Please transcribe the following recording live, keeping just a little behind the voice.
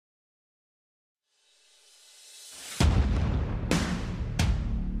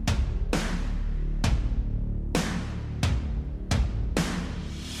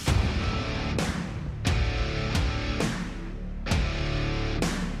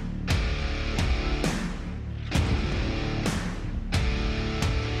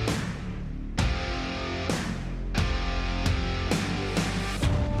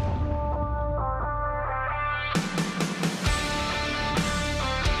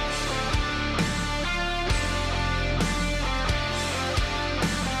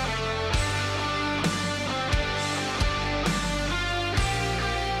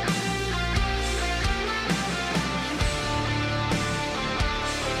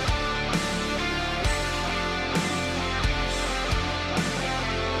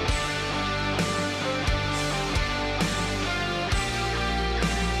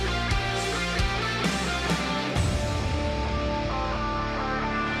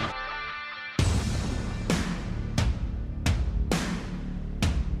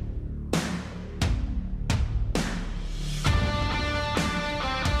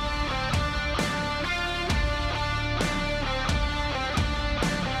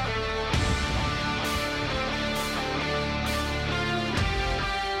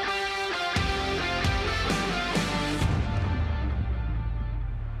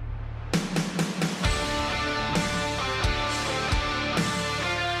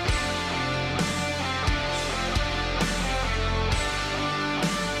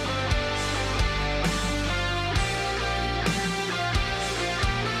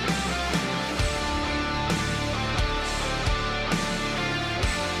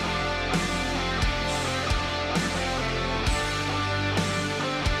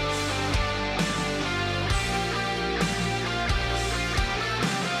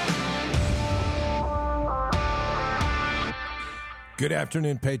Good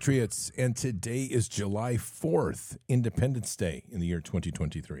afternoon, Patriots. And today is July 4th, Independence Day in the year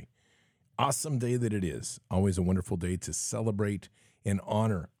 2023. Awesome day that it is. Always a wonderful day to celebrate and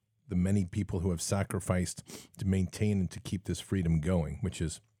honor the many people who have sacrificed to maintain and to keep this freedom going, which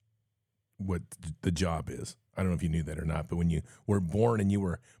is what the job is. I don't know if you knew that or not, but when you were born and you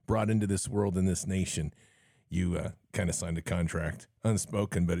were brought into this world and this nation, you kind of signed a contract,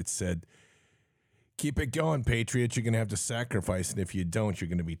 unspoken, but it said, keep it going, Patriots. You're going to have to sacrifice, and if you don't, you're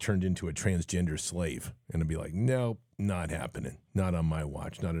going to be turned into a transgender slave. And it'll be like, nope, not happening. Not on my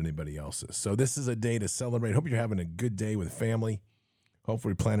watch, not anybody else's. So this is a day to celebrate. Hope you're having a good day with family.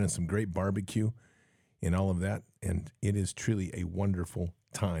 Hopefully planning some great barbecue and all of that. And it is truly a wonderful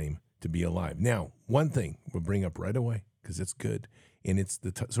time to be alive. Now, one thing we'll bring up right away because it's good, and it's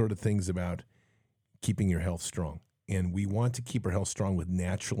the sort of things about keeping your health strong. And we want to keep our health strong with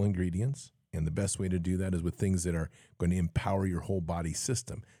natural ingredients. And the best way to do that is with things that are going to empower your whole body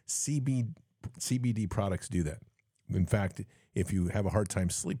system. CBD products do that. In fact, if you have a hard time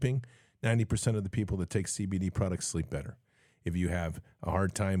sleeping, 90% of the people that take CBD products sleep better. If you have a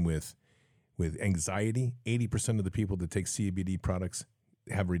hard time with anxiety, 80% of the people that take CBD products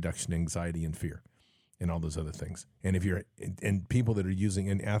have a reduction in anxiety and fear and all those other things. And if you're and people that are using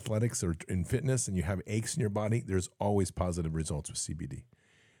in athletics or in fitness and you have aches in your body, there's always positive results with CBD.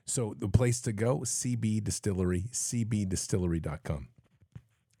 So the place to go, CB Distillery, cbdistillery.com.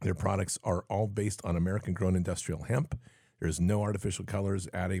 Their products are all based on American-grown industrial hemp. There's no artificial colors,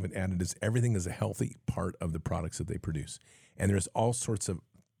 additives. Everything is a healthy part of the products that they produce. And there's all sorts of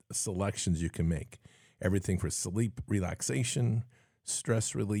selections you can make. Everything for sleep relaxation,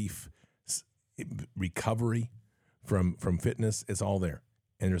 stress relief, recovery from fitness, it's all there.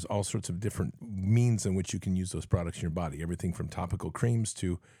 And there's all sorts of different means in which you can use those products in your body. Everything from topical creams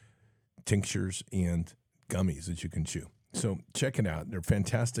to tinctures and gummies that you can chew. So check it out. They're a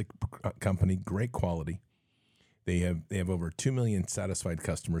fantastic company, great quality. They have over 2 million satisfied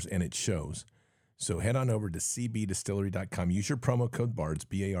customers, and it shows. So head on over to cbdistillery.com. Use your promo code BARDS,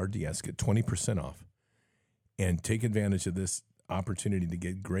 B-A-R-D-S, get 20% off, and take advantage of this opportunity to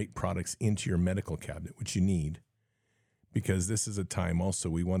get great products into your medical cabinet, which you need. Because this is a time also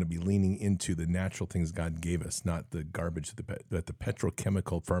we want to be leaning into the natural things God gave us, not the garbage that the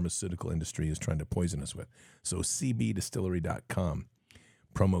petrochemical pharmaceutical industry is trying to poison us with. So cbdistillery.com,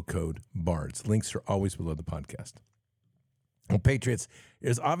 promo code BARDS. Links are always below the podcast. Well, Patriots,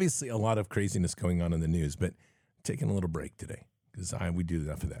 there's obviously a lot of craziness going on in the news, but taking a little break today because we do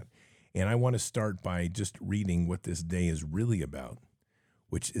enough of that. And I want to start by just reading what this day is really about,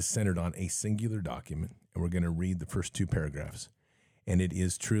 which is centered on a singular document. And we're going to read the first two paragraphs. And it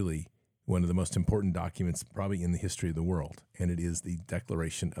is truly one of the most important documents probably in the history of the world. And it is the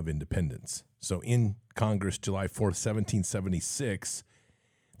Declaration of Independence. So in Congress, July 4th, 1776,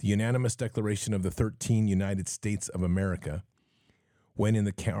 the unanimous declaration of the 13 United States of America, when in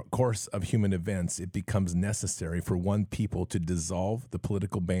the course of human events it becomes necessary for one people to dissolve the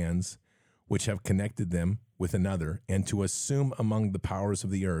political bands which have connected them with another, and to assume among the powers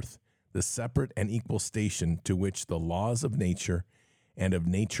of the earth the separate and equal station to which the laws of nature and of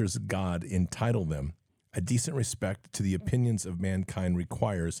nature's God entitle them, a decent respect to the opinions of mankind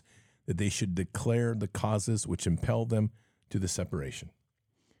requires that they should declare the causes which impel them to the separation.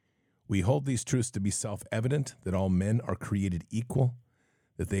 We hold these truths to be self-evident, that all men are created equal,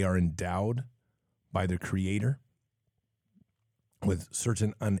 that they are endowed by their Creator with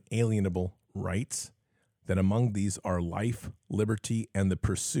certain unalienable rights, that among these are life, liberty, and the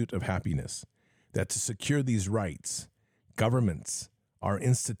pursuit of happiness, that to secure these rights, governments are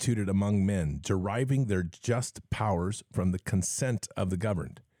instituted among men, deriving their just powers from the consent of the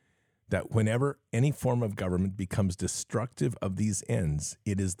governed, that whenever any form of government becomes destructive of these ends,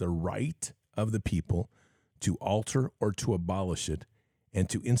 it is the right of the people to alter or to abolish it, and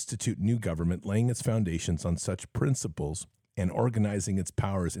to institute new government, laying its foundations on such principles and organizing its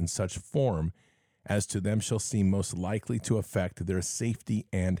powers in such form as to them shall seem most likely to affect their safety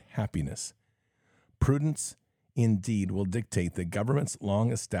and happiness. Prudence, indeed, will dictate that governments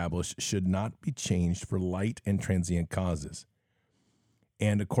long established should not be changed for light and transient causes.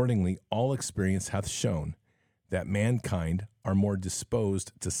 And accordingly, all experience hath shown that mankind are more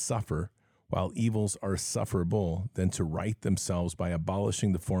disposed to suffer while evils are sufferable than to right themselves by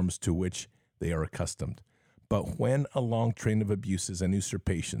abolishing the forms to which they are accustomed. But when a long train of abuses and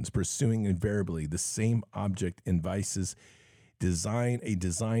usurpations, pursuing invariably the same object in vices, a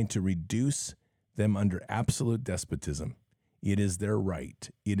design to reduce them under absolute despotism, it is their right,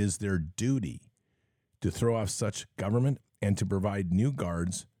 it is their duty to throw off such government and to provide new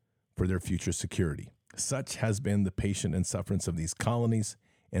guards for their future security. Such has been the patient and sufferance of these colonies,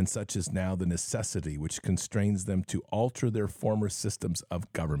 and such is now the necessity which constrains them to alter their former systems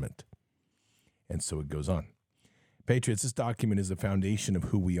of government. And so it goes on. Patriots, this document is the foundation of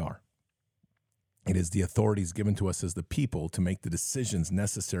who we are. It is the authorities given to us as the people to make the decisions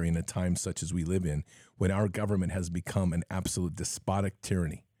necessary in a time such as we live in, when our government has become an absolute despotic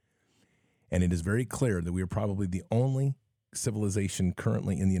tyranny. And it is very clear that we are probably the only civilization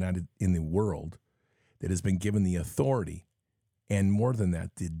currently in the world that has been given the authority, and more than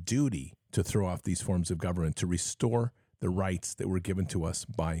that, the duty to throw off these forms of government, to restore the rights that were given to us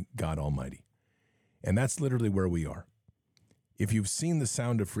by God Almighty. And that's literally where we are. If you've seen The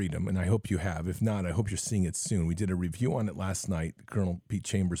Sound of Freedom, and I hope you have, if not, I hope you're seeing it soon. We did a review on it last night, Colonel Pete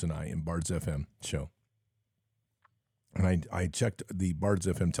Chambers and I, in Bards FM show. And I checked the Bards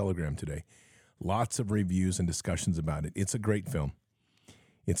FM Telegram today. Lots of reviews and discussions about it. It's a great film.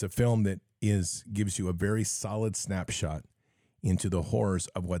 It's a film that gives you a very solid snapshot into the horrors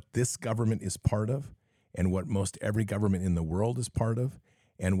of what this government is part of, and what most every government in the world is part of,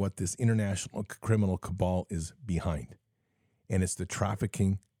 and what this international criminal cabal is behind. And it's the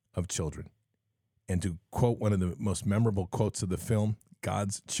trafficking of children. And to quote one of the most memorable quotes of the film,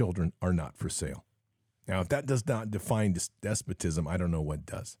 God's children are not for sale. Now, if that does not define despotism, I don't know what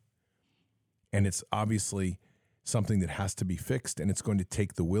does. And it's obviously something that has to be fixed, and it's going to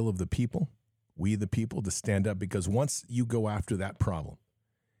take the will of the people, we the people, to stand up, because once you go after that problem,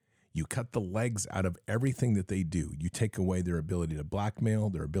 you cut the legs out of everything that they do. You take away their ability to blackmail,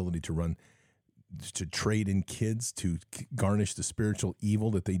 their ability to trade in kids, to garnish the spiritual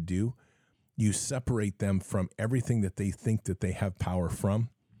evil that they do. You separate them from everything that they think that they have power from,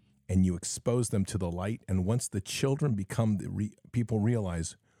 and you expose them to the light. And once the children become people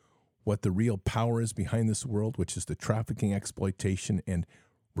realize what the real power is behind this world, which is the trafficking, exploitation, and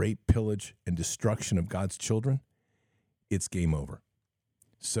rape, pillage, and destruction of God's children, it's game over.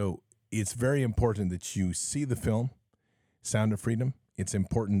 So it's very important that you see the film, Sound of Freedom. It's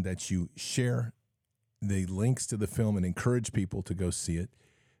important that you share the links to the film and encourage people to go see it.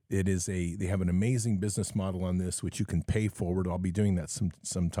 They have an amazing business model on this, which you can pay forward. I'll be doing that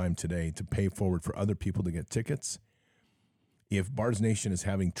sometime today, to pay forward for other people to get tickets. If Bards Nation is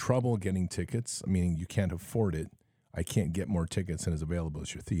having trouble getting tickets, meaning you can't afford it, I can't get more tickets than is available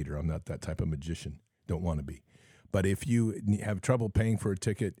at your theater. I'm not that type of magician. Don't want to be. But if you have trouble paying for a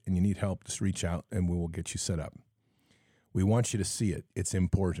ticket and you need help, just reach out and we will get you set up. We want you to see it. It's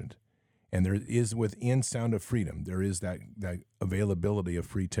important. And there is, within Sound of Freedom, there is that availability of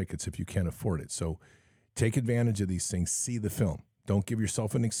free tickets if you can't afford it. So take advantage of these things. See the film. Don't give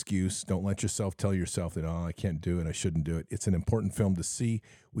yourself an excuse. Don't let yourself tell yourself that, I can't do it, I shouldn't do it. It's an important film to see.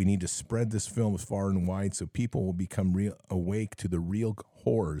 We need to spread this film as far and wide so people will become awake to the real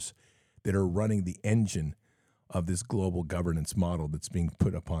horrors that are running the engine of this global governance model that's being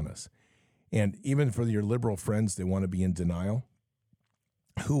put upon us. And even for your liberal friends that want to be in denial,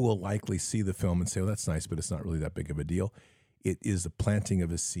 who will likely see the film and say, that's nice, but it's not really that big of a deal. It is the planting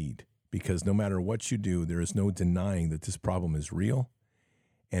of a seed, because no matter what you do, there is no denying that this problem is real.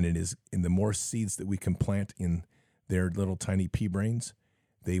 And it is, in the more seeds that we can plant in their little tiny pea brains,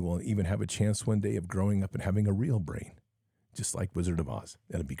 they will even have a chance one day of growing up and having a real brain, just like Wizard of Oz.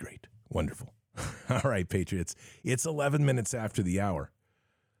 That'll be great. Wonderful. All right, Patriots, it's 11 minutes after the hour.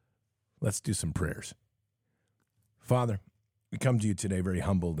 Let's do some prayers. Father, we come to you today very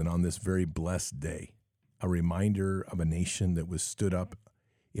humbled, and on this very blessed day, a reminder of a nation that was stood up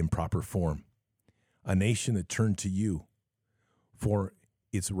in proper form, a nation that turned to you for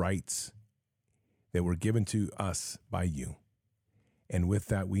its rights that were given to us by you. And with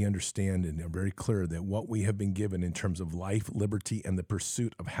that, we understand and are very clear that what we have been given in terms of life, liberty, and the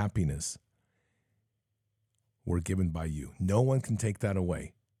pursuit of happiness were given by you. No one can take that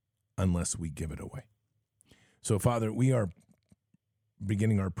away unless we give it away. So, Father, we are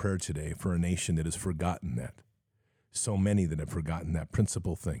beginning our prayer today for a nation that has forgotten that. So many that have forgotten that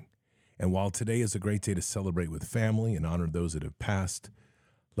principal thing. And while today is a great day to celebrate with family and honor those that have passed,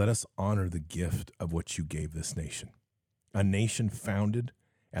 let us honor the gift of what you gave this nation. A nation founded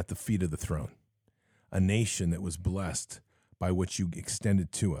at the feet of the throne. A nation that was blessed by what you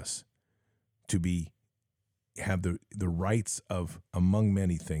extended to us to have the rights of, among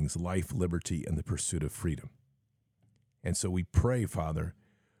many things, life, liberty, and the pursuit of freedom. And so we pray, Father,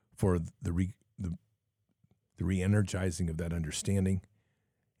 for the re-energizing of that understanding,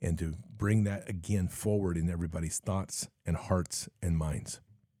 and to bring that again forward in everybody's thoughts and hearts and minds.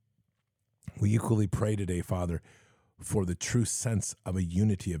 We equally pray today, Father, for the true sense of a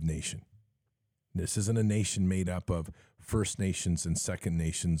unity of nation. This isn't a nation made up of First Nations and Second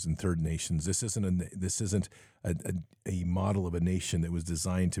Nations and Third Nations. This isn't a model of a nation that was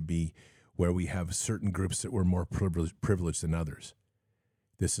designed to be where we have certain groups that were more privileged than others.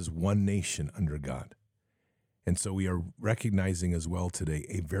 This is one nation under God. And so we are recognizing as well today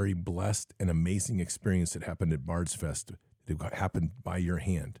a very blessed and amazing experience that happened at Bards Fest, that happened by your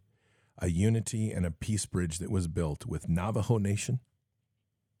hand. A unity and a peace bridge that was built with Navajo Nation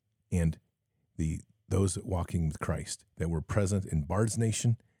and those walking with Christ that were present in Bards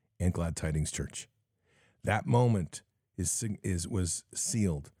Nation and Glad Tidings Church. That moment was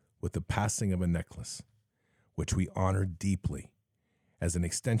sealed with the passing of a necklace, which we honor deeply as an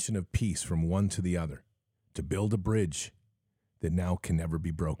extension of peace from one to the other, to build a bridge that now can never be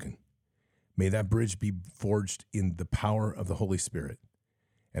broken. May that bridge be forged in the power of the Holy Spirit.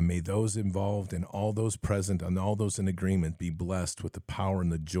 And may those involved and all those present and all those in agreement be blessed with the power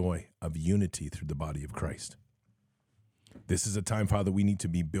and the joy of unity through the body of Christ. This is a time, Father, we need to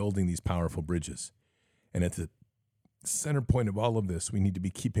be building these powerful bridges. And at the center point of all of this, we need to be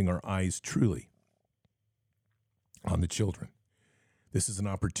keeping our eyes truly on the children. This is an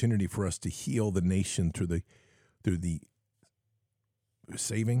opportunity for us to heal the nation through the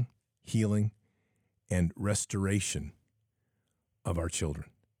saving, healing, and restoration of our children.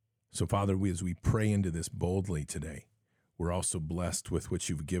 So, Father, as we pray into this boldly today, we're also blessed with what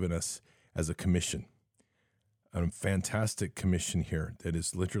you've given us as a commission, a fantastic commission here that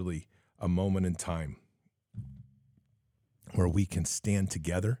is literally a moment in time where we can stand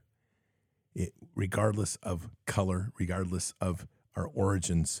together, regardless of color, regardless of our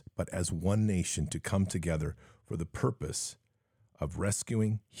origins, but as one nation to come together for the purpose of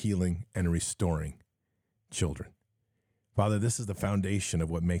rescuing, healing, and restoring children. Father, this is the foundation of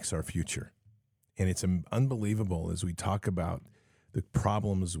what makes our future. And it's unbelievable as we talk about the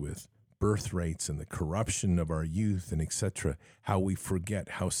problems with birth rates and the corruption of our youth and etc., how we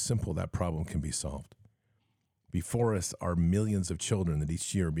forget how simple that problem can be solved. Before us are millions of children that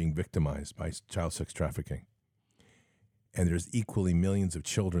each year are being victimized by child sex trafficking. And there's equally millions of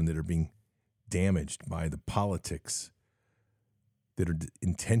children that are being damaged by the politics that are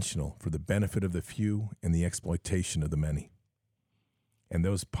intentional for the benefit of the few and the exploitation of the many. And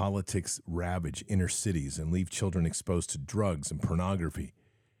those politics ravage inner cities and leave children exposed to drugs and pornography.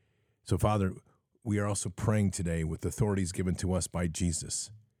 So, Father, we are also praying today with authorities given to us by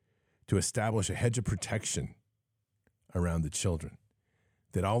Jesus to establish a hedge of protection around the children,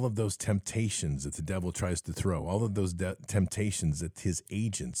 that all of those temptations that the devil tries to throw, all of those temptations that his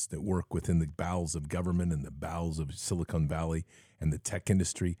agents that work within the bowels of government and the bowels of Silicon Valley and the tech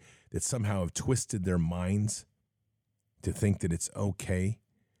industry that somehow have twisted their minds to think that it's okay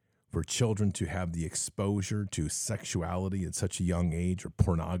for children to have the exposure to sexuality at such a young age, or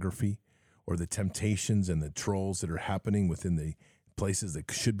pornography, or the temptations and the trolls that are happening within the places that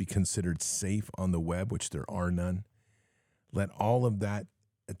should be considered safe on the web, which there are none. Let all of that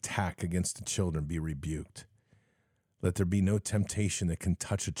attack against the children be rebuked. Let there be no temptation that can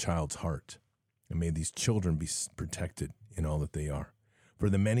touch a child's heart. And may these children be protected in all that they are. For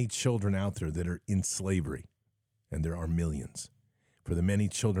the many children out there that are in slavery, and there are millions, for the many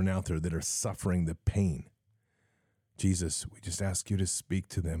children out there that are suffering the pain, Jesus, we just ask you to speak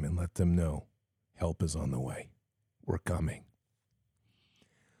to them and let them know help is on the way. We're coming.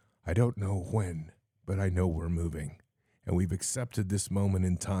 I don't know when, but I know we're moving. And we've accepted this moment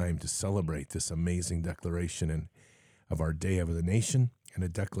in time to celebrate this amazing declaration of our Day of the Nation, and a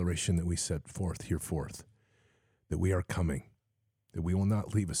declaration that we set forth that we are coming, that we will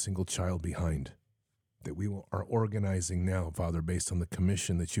not leave a single child behind, that we are organizing now, Father, based on the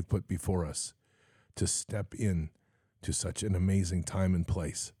commission that you've put before us to step in to such an amazing time and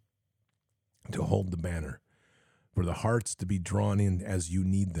place, to hold the banner, for the hearts to be drawn in as you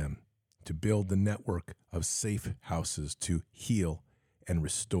need them, to build the network of safe houses to heal and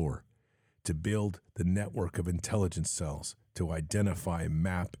restore, to build the network of intelligence cells to identify,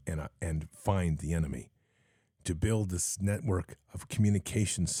 map, and find the enemy, to build this network of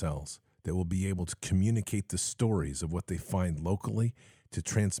communication cells that will be able to communicate the stories of what they find locally, to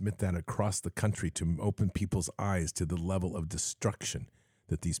transmit that across the country, to open people's eyes to the level of destruction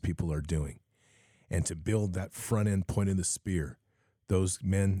that these people are doing, and to build that front end point of the spear, those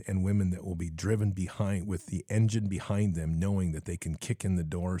men and women that will be driven behind with the engine behind them, knowing that they can kick in the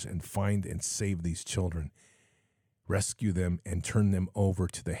doors and find and save these children, rescue them, and turn them over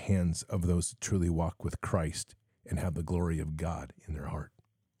to the hands of those that truly walk with Christ and have the glory of God in their heart.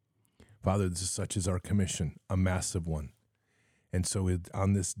 Father, this is such as our commission, a massive one. And so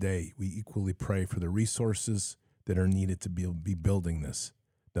on this day, we equally pray for the resources that are needed to be building this,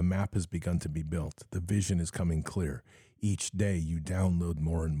 The map has begun to be built. The vision is coming clear. Each day you download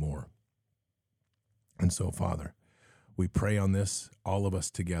more and more. And so, Father, we pray on this, all of us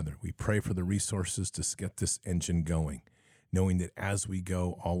together. We pray for the resources to get this engine going, knowing that as we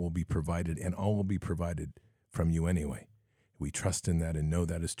go, all will be provided, and all will be provided from you anyway. We trust in that and know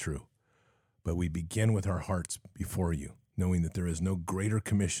that is true. But we begin with our hearts before you, knowing that there is no greater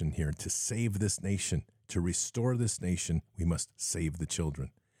commission here to save this nation, to restore this nation. We must save the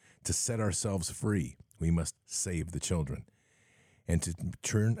children. To set ourselves free, we must save the children. And to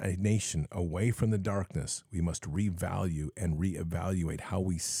turn a nation away from the darkness, we must revalue and reevaluate how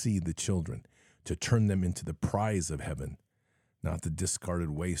we see the children, to turn them into the prize of heaven, not the discarded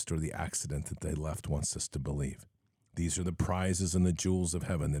waste or the accident that they left wants us to believe. These are the prizes and the jewels of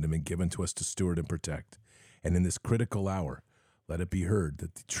heaven that have been given to us to steward and protect. And in this critical hour, let it be heard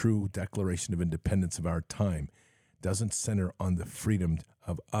that the true Declaration of Independence of our time doesn't center on the freedom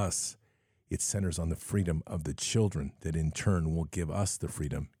of us. It centers on the freedom of the children that in turn will give us the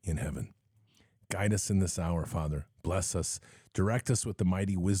freedom in heaven. Guide us in this hour, Father. Bless us. Direct us with the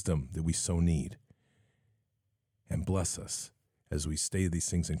mighty wisdom that we so need. And bless us as we say these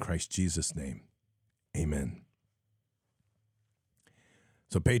things in Christ Jesus' name. Amen.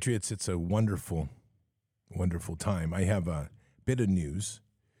 So, Patriots, it's a wonderful, wonderful time. I have a bit of news.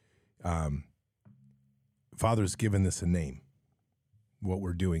 Father's given this a name, what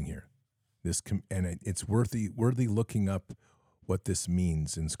we're doing here. It's worthy looking up what this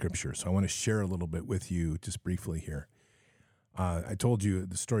means in Scripture. So I want to share a little bit with you just briefly here. I told you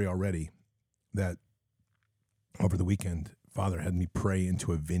the story already that over the weekend, Father had me pray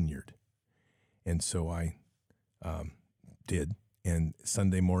into a vineyard. And so I did. And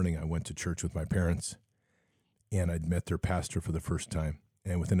Sunday morning, I went to church with my parents, and I'd met their pastor for the first time.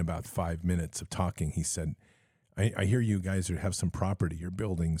 And within about 5 minutes of talking, he said, I hear you guys have some property you're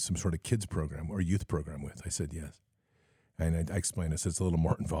building some sort of kids program or youth program with. I said, yes. And I explained, I said, it's a little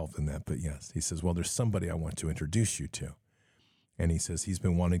more involved than that, but yes. He says, well, there's somebody I want to introduce you to. And he says he's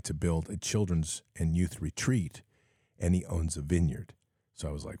been wanting to build a children's and youth retreat, and he owns a vineyard. So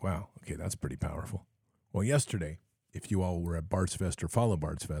I was like, wow, okay, that's pretty powerful. Well, yesterday, if you all were at Bards Fest or follow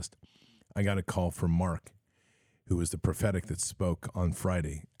Bards Fest, I got a call from Mark, who was the prophetic that spoke on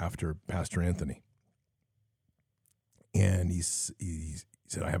Friday after Pastor Anthony. And he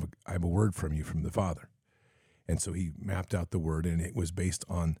said, I have a word from you from the Father. And so he mapped out the word, and it was based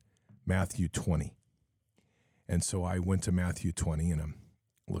on Matthew 20. And so I went to Matthew 20, and I'm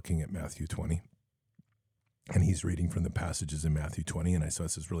looking at Matthew 20. And he's reading from the passages in Matthew 20. And I saw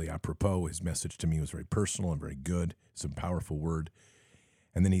this is really apropos. His message to me was very personal and very good. It's a powerful word.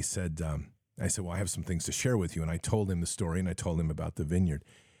 And then he said, I said, well, I have some things to share with you. And I told him the story, and I told him about the vineyard.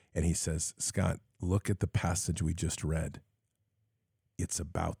 And he says, Scott, look at the passage we just read. It's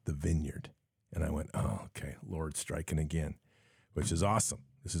about the vineyard. And I went, oh, okay, Lord striking again, which is awesome.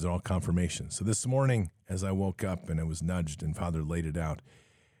 This is all confirmation. So this morning, as I woke up and I was nudged and Father laid it out,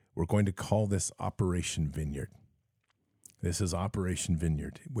 we're going to call this Operation Vineyard. This is Operation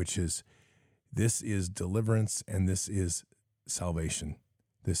Vineyard, this is deliverance and this is salvation.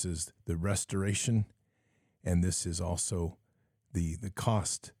 This is the restoration, and this is also the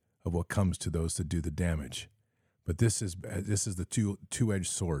cost of what comes to those that do the damage. But this is the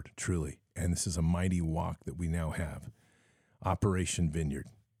two-edged sword, truly, and this is a mighty walk that we now have. Operation Vineyard.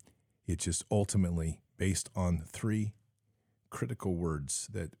 It's just ultimately based on 3 critical words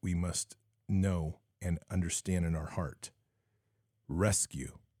that we must know and understand in our heart: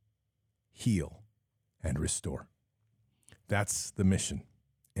 rescue, heal, and restore. That's the mission,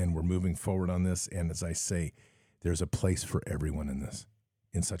 and we're moving forward on this. And as I say, there's a place for everyone in this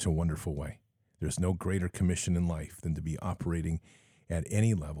in such a wonderful way. There's no greater commission in life than to be operating at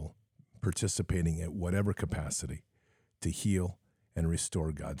any level, participating at whatever capacity, to heal and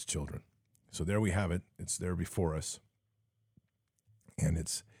restore God's children. So there we have it. It's there before us. And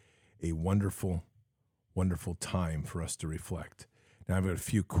it's a wonderful, wonderful time for us to reflect. Now, I've got a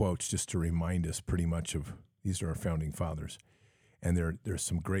few quotes just to remind us pretty much of, these are our founding fathers. And there's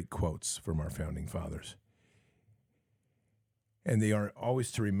some great quotes from our founding fathers. And they are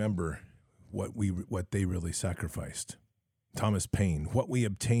always to remember what they really sacrificed. Thomas Paine, what we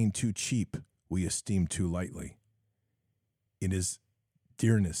obtain too cheap, we esteem too lightly. It is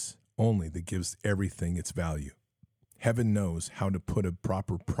dearness only that gives everything its value. Heaven knows how to put a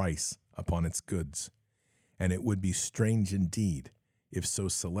proper price upon its goods, and it would be strange indeed if so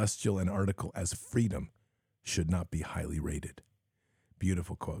celestial an article as freedom should not be highly rated.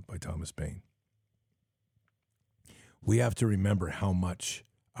 Beautiful quote by Thomas Paine. We have to remember how much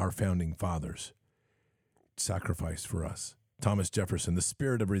our founding fathers sacrificed for us. Thomas Jefferson, the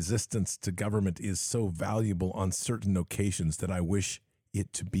spirit of resistance to government is so valuable on certain occasions that I wish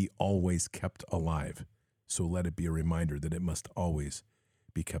it to be always kept alive. So let it be a reminder that it must always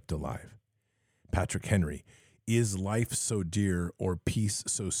be kept alive. Patrick Henry, is life so dear or peace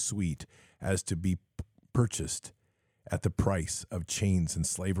so sweet as to be purchased at the price of chains and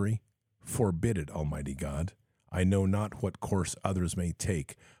slavery? Forbid it, Almighty God. I know not what course others may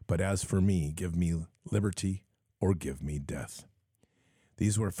take, but as for me, give me liberty or give me death.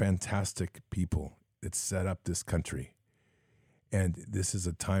 These were fantastic people that set up this country. And this is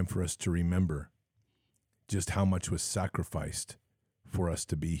a time for us to remember just how much was sacrificed for us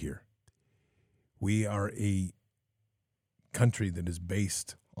to be here. We are a country that is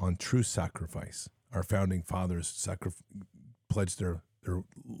based on true sacrifice. Our founding fathers pledged their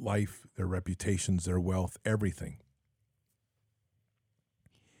life, their reputations, their wealth, everything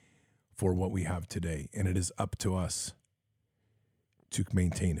for what we have today. And it is up to us to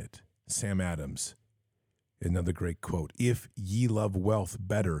maintain it. Sam Adams, another great quote, "If ye love wealth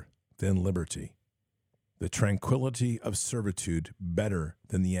better than liberty, the tranquility of servitude better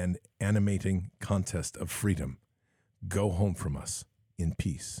than the animating contest of freedom, go home from us in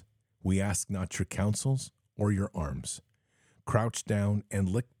peace. We ask not your counsels or your arms. Crouch down and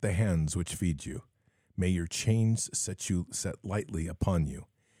lick the hands which feed you. May your chains set lightly upon you,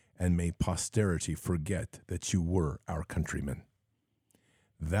 and may posterity forget that you were our countrymen."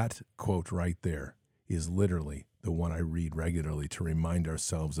 That quote right there is literally the one I read regularly to remind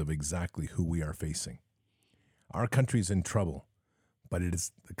ourselves of exactly who we are facing. Our country's in trouble, but it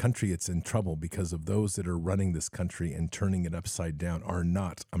is the country it's in trouble because of those that are running this country and turning it upside down are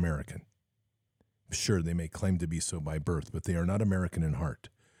not American. Sure, they may claim to be so by birth, but they are not American in heart.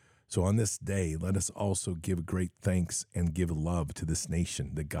 So on this day, let us also give great thanks and give love to this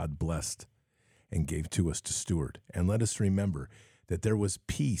nation that God blessed and gave to us to steward. And let us remember that there was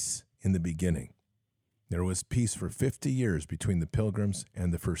peace in the beginning. There was peace for 50 years between the Pilgrims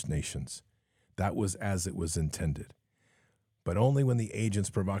and the First Nations. That was as it was intended. But only when the agents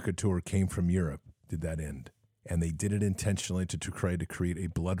provocateur came from Europe did that end. And they did it intentionally to try to create a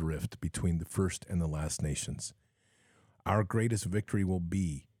blood rift between the First and the Last Nations. Our greatest victory will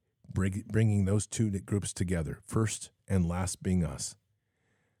be bringing those two groups together, first and last being us,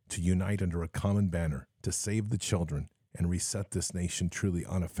 to unite under a common banner, to save the children and reset this nation truly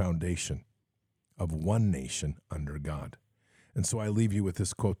on a foundation of one nation under God. And so I leave you with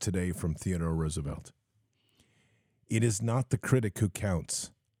this quote today from Theodore Roosevelt. "It is not the critic who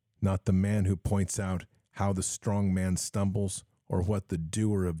counts, not the man who points out how the strong man stumbles or what the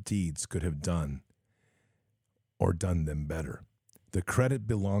doer of deeds could have done or done them better. The credit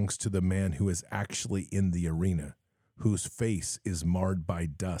belongs to the man who is actually in the arena, whose face is marred by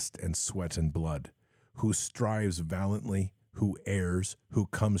dust and sweat and blood, who strives valiantly, who errs, who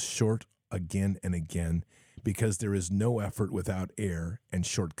comes short again and again, because there is no effort without error and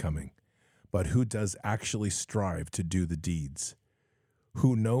shortcoming, but who does actually strive to do the deeds,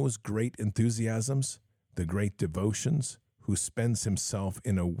 who knows great enthusiasms, the great devotions, who spends himself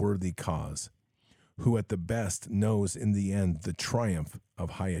in a worthy cause, who at the best knows in the end the triumph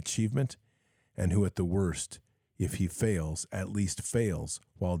of high achievement, and who at the worst, if he fails, at least fails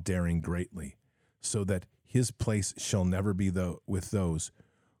while daring greatly, so that his place shall never be with those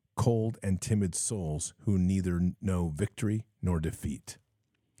cold and timid souls who neither know victory nor defeat."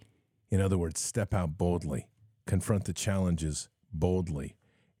 In other words, step out boldly, confront the challenges boldly,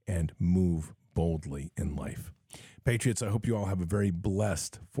 and move boldly in life. Patriots, I hope you all have a very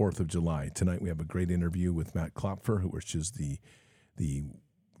blessed 4th of July. Tonight we have a great interview with Matt Klopfer, which is the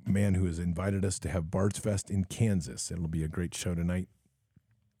man who has invited us to have Bard's Fest in Kansas. It'll be a great show tonight.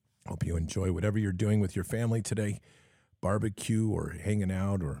 Hope you enjoy whatever you're doing with your family today, barbecue or hanging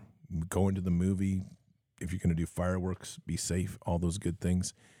out or going to the movie. If you're going to do fireworks, be safe, all those good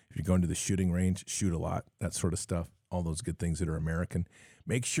things. If you're going to the shooting range, shoot a lot, that sort of stuff, all those good things that are American.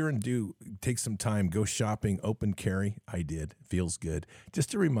 Make sure and take some time, go shopping, open carry. I did. Feels good.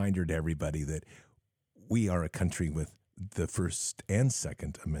 Just a reminder to everybody that we are a country with the First and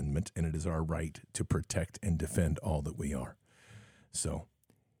Second Amendment, and it is our right to protect and defend all that we are. So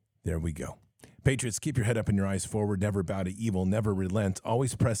there we go. Patriots, keep your head up and your eyes forward. Never bow to evil. Never relent.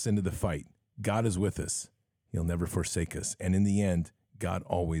 Always press into the fight. God is with us. He'll never forsake us. And in the end, God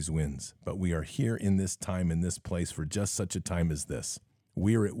always wins. But we are here in this time, in this place, for just such a time as this.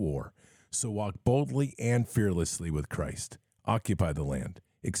 We're at war. So walk boldly and fearlessly with Christ. Occupy the land.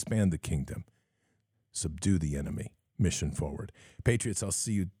 Expand the kingdom. Subdue the enemy. Mission forward. Patriots, I'll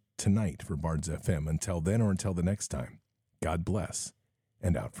see you tonight for Bards FM. Until then or until the next time, God bless,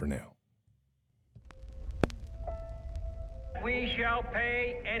 and out for now. that we shall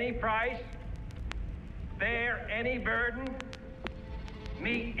pay any price, bear any burden,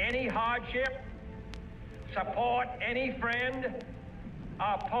 meet any hardship, support any friend,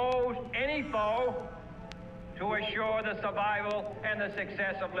 oppose any foe to assure the survival and the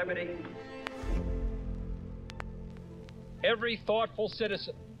success of liberty. Every thoughtful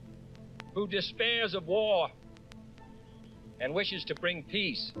citizen who despairs of war and wishes to bring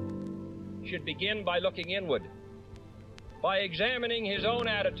peace should begin by looking inward, by examining his own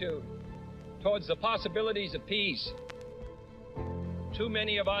attitude towards the possibilities of peace. Too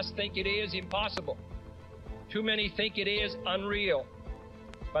many of us think it is impossible. Too many think it is unreal.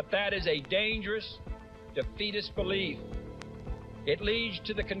 But that is a dangerous, defeatist belief. It leads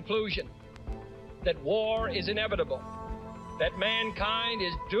to the conclusion that war is inevitable, that mankind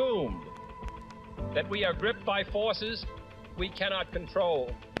is doomed, that we are gripped by forces we cannot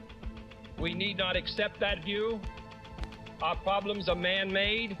control. We need not accept that view. Our problems are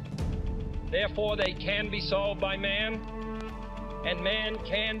man-made, therefore they can be solved by man, and man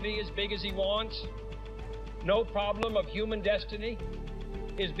can be as big as he wants. No problem of human destiny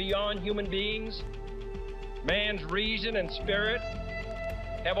is beyond human beings. Man's reason and spirit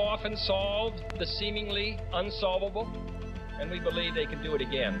have often solved the seemingly unsolvable, and we believe they can do it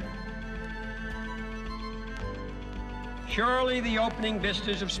again. Surely the opening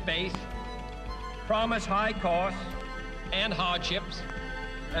vistas of space promise high costs and hardships,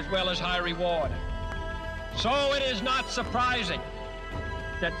 as well as high reward. So it is not surprising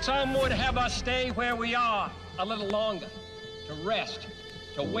that some would have us stay where we are a little longer, to rest,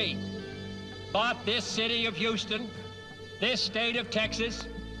 to wait. But this city of Houston, this state of Texas,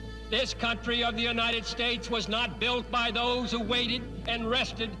 this country of the United States was not built by those who waited and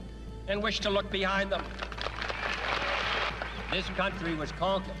rested and wished to look behind them. This country was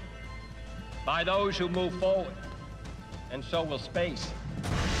conquered by those who move forward, and so will space.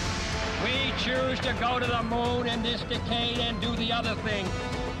 We choose to go to the moon in this decade and do the other thing,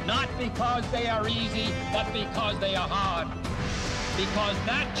 not because they are easy, but because they are hard. Because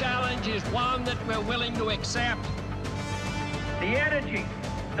that challenge is one that we're willing to accept. The energy,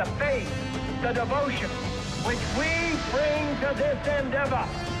 the faith, the devotion which we bring to this endeavor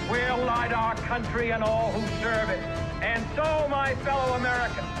will light our country and all who serve it. And so, my fellow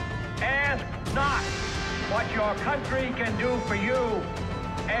Americans, ask not what your country can do for you.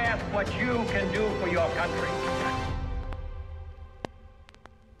 Ask what you can do for your country.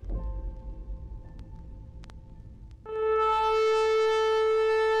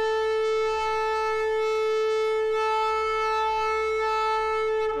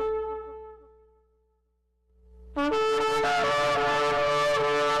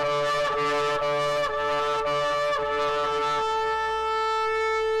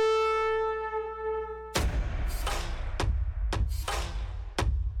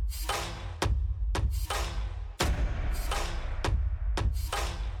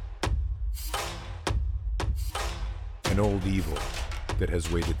 An old evil that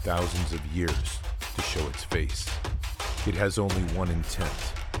has waited thousands of years to show its face. It has only one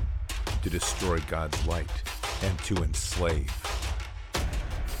intent: to destroy God's light and to enslave.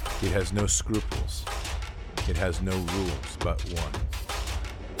 It has no scruples. It has no rules but one: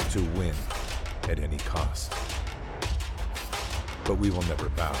 to win at any cost. But we will never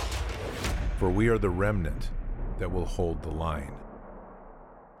bow, for we are the remnant that will hold the line.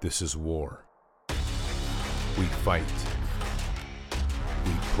 This is war. We fight.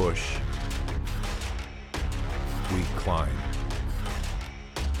 We push. We climb.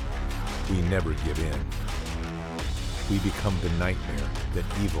 We never give in. We become the nightmare that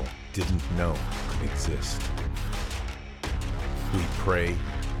evil didn't know could exist. We pray.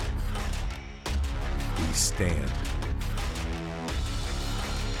 We stand.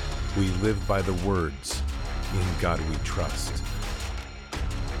 We live by the words, "In God we trust."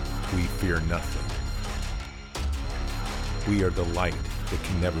 We fear nothing. We are the light that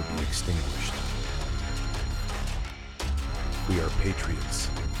can never be extinguished. We are patriots.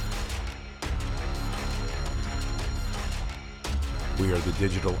 We are the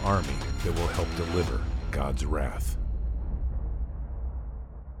digital army that will help deliver God's wrath.